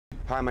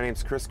Hi, my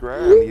name's Chris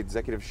Grare. I'm the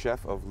executive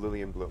chef of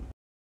Lily & Bloom.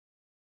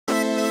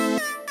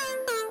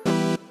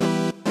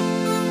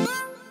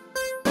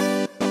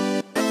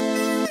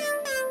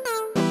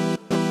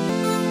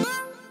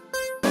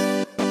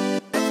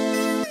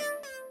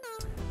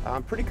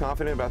 I'm pretty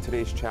confident about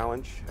today's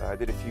challenge. I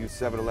did a few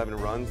 7-Eleven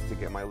runs to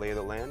get my lay of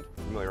the land,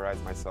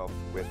 familiarize myself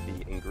with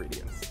the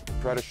ingredients.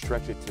 Try to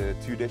stretch it to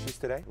 2 dishes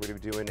today. We're going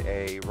to be doing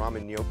a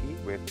ramen gnocchi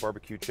with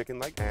barbecue chicken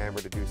leg, and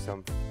we're going to do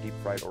some deep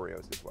fried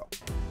Oreos as well.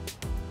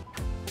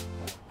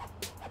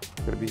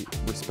 Got to be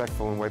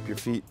respectful and wipe your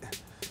feet.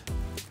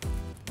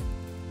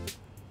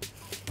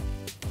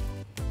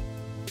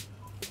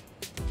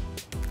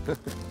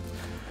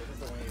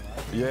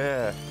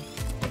 Yeah.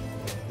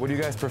 What do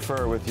you guys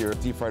prefer with your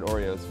deep fried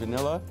Oreos?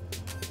 Vanilla?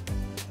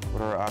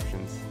 What are our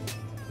options?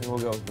 And we'll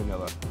go with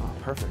vanilla. Oh,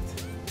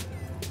 perfect.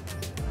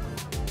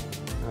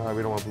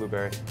 We don't want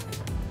blueberry.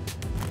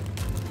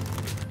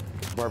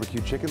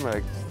 Barbecue chicken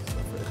leg. Stuff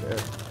right there.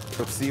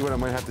 Let's see what I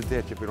might have to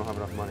ditch if we don't have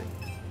enough money.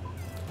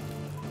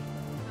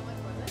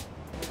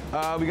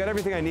 We got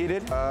everything I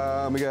needed.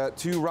 We got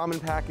 2 ramen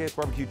packets,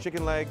 barbecue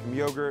chicken leg, some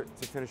yogurt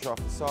to finish off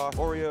the sauce,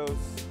 Oreos,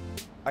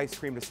 ice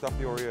cream to stuff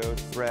the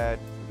Oreos, bread,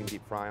 so we can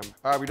deep fry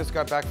them. We just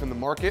got back from the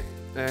market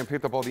and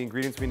picked up all the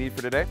ingredients we need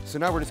for today. So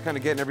now we're just kind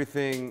of getting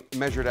everything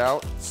measured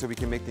out so we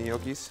can make the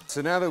gnocchis.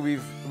 So now that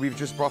we've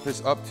just brought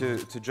this up to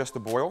just a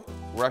boil,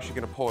 we're actually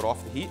gonna pull it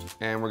off the heat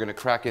and we're gonna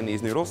crack in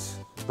these noodles,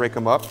 break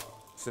them up.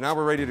 So now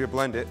we're ready to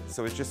blend it.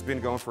 So it's just been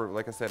going for,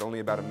 like I said, only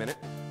about a minute.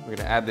 We're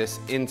gonna add this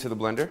into the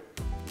blender.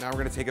 Now we're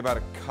gonna take about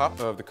a cup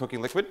of the cooking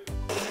liquid.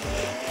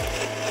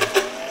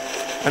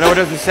 I know it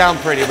doesn't sound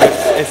pretty, but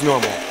it's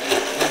normal.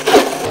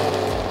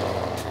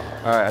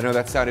 All right, I know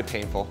that sounded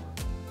painful.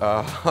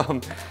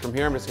 From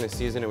here, I'm just gonna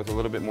season it with a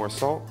little bit more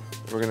salt.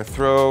 We're gonna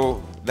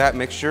throw that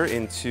mixture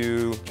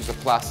into just a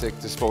plastic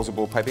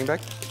disposable piping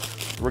bag.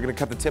 We're gonna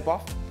cut the tip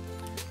off,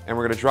 and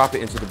we're gonna drop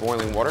it into the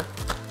boiling water.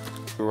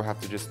 We'll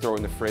have to just throw it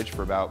in the fridge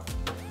for about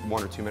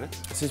 1 or 2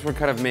 minutes. Since we're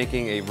kind of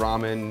making a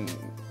ramen,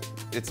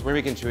 we're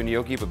making into a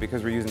gnocchi, but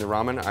because we're using the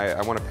ramen,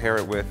 I wanna pair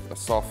it with a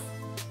soft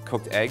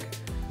cooked egg.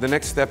 The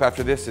next step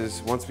after this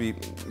is once we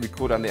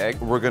cool down the egg,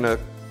 we're gonna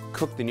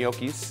cook the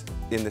gnocchis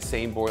in the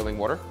same boiling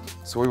water.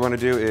 So what we want to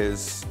do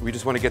is we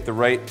just want to get the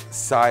right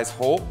size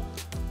hole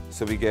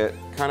so we get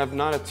kind of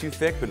not a too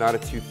thick but not a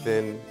too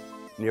thin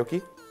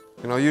gnocchi.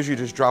 And I'll usually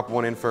just drop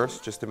one in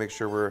first just to make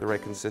sure we're the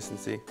right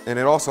consistency. And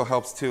it also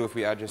helps too if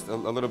we add just a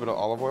little bit of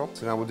olive oil.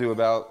 So now we'll do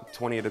about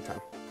 20 at a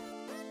time.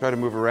 Try to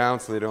move around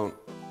so they don't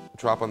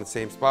drop on the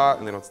same spot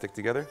and they don't stick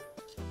together.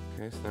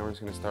 Okay, so now we're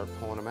just going to start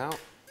pulling them out.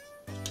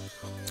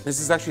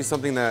 This is actually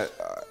something that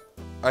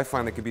I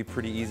find that could be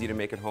pretty easy to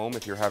make at home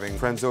if you're having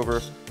friends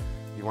over.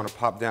 You want to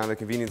pop down to the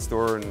convenience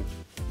store and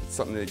it's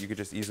something that you could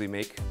just easily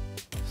make.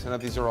 So now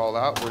that these are all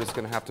out, we're just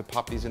going to have to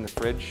pop these in the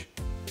fridge.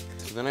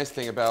 So the nice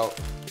thing about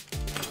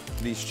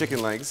these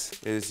chicken legs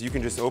is you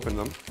can just open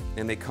them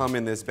and they come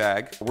in this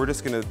bag. We're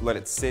just going to let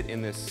it sit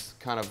in this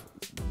kind of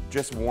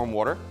just warm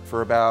water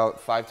for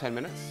about 5-10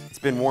 minutes. It's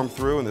been warmed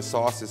through and the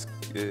sauce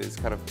is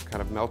kind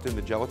of melted,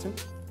 the gelatin.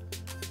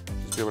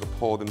 Just be able to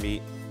pull the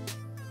meat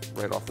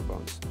right off the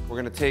bones. We're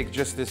gonna take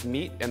just this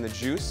meat and the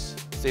juice,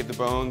 save the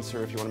bones,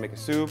 or if you wanna make a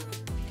soup.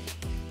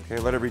 Okay,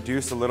 let it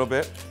reduce a little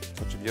bit.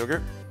 Touch of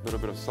yogurt, a little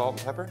bit of salt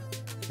and pepper.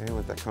 Okay,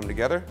 let that come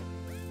together.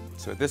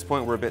 So at this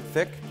point, we're a bit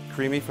thick,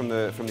 creamy from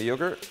the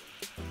yogurt.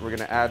 We're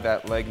gonna add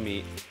that leg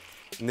meat.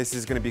 And this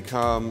is gonna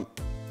become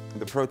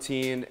the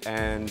protein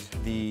and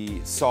the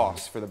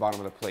sauce for the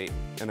bottom of the plate.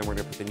 And then we're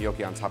gonna put the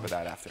gnocchi on top of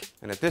that after.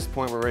 And at this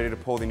point, we're ready to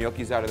pull the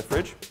gnocchis out of the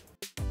fridge.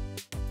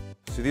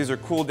 So these are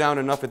cooled down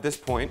enough at this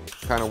point,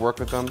 kind of work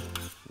with them,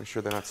 make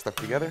sure they're not stuck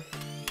together.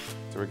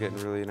 So we're getting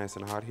really nice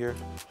and hot here.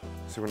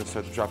 So we're gonna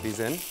start to drop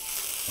these in.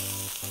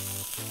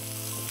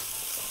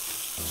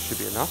 Should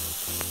be enough.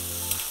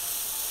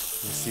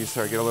 You see,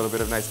 start to get a little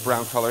bit of nice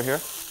brown color here.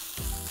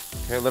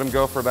 Okay, let them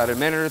go for about a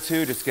minute or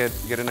two, just get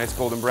a nice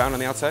golden brown on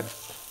the outside.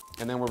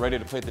 And then we're ready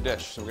to plate the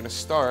dish. So we're gonna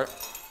start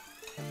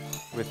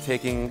with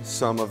taking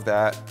some of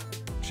that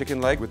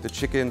chicken leg with the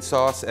chicken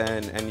sauce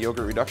and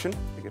yogurt reduction.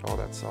 Get all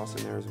that sauce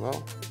in there as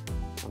well.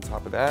 On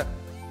top of that,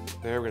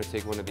 we're gonna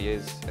take one of the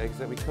eggs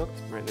that we cooked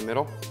right in the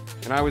middle.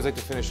 And I always like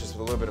to finish this with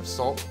a little bit of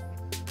salt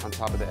on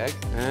top of the egg.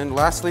 And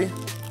lastly,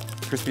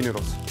 crispy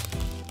noodles.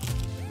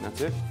 And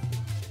that's it.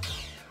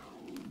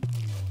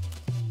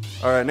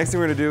 All right, next thing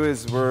we're gonna do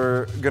is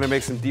we're gonna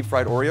make some deep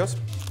fried Oreos,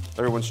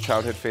 everyone's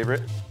childhood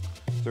favorite.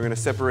 So we're gonna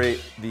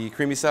separate the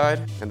creamy side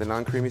and the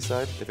non-creamy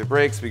side. If it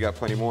breaks, we got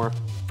plenty more. All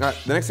right,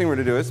 the next thing we're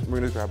gonna do is we're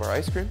gonna grab our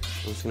ice cream.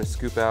 We're just gonna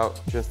scoop out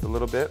just a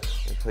little bit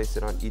and place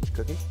it on each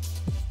cookie.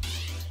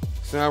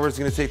 So now we're just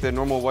gonna take the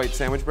normal white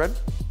sandwich bread.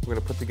 We're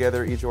gonna put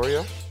together each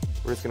Oreo.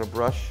 We're just gonna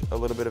brush a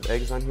little bit of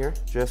eggs on here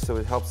just so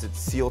it helps it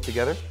seal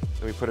together.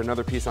 Then we put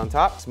another piece on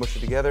top, smush it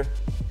together,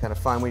 kind of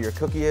find where your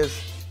cookie is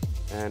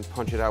and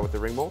punch it out with the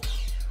ring mold.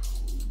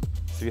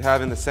 So you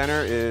have in the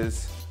center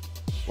is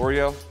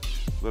Oreo,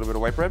 a little bit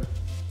of white bread.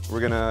 We're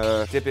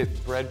gonna dip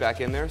bread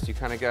back in there, so you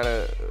kind of got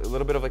a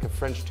little bit of like a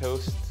French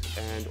toast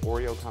and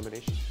Oreo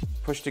combination.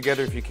 Put push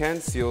together if you can,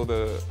 seal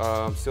the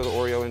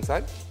Oreo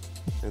inside.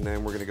 And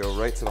then we're gonna go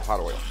right to the hot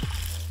oil.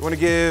 You wanna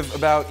give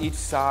about each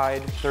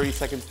side 30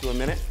 seconds to a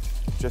minute,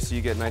 just so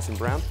you get nice and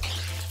brown.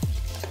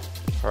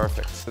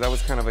 Perfect. So that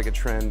was kind of like a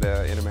trend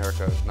in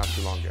America not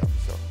too long ago.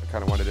 So I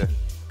kind of wanted to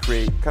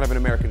create kind of an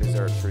American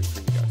dessert for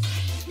you.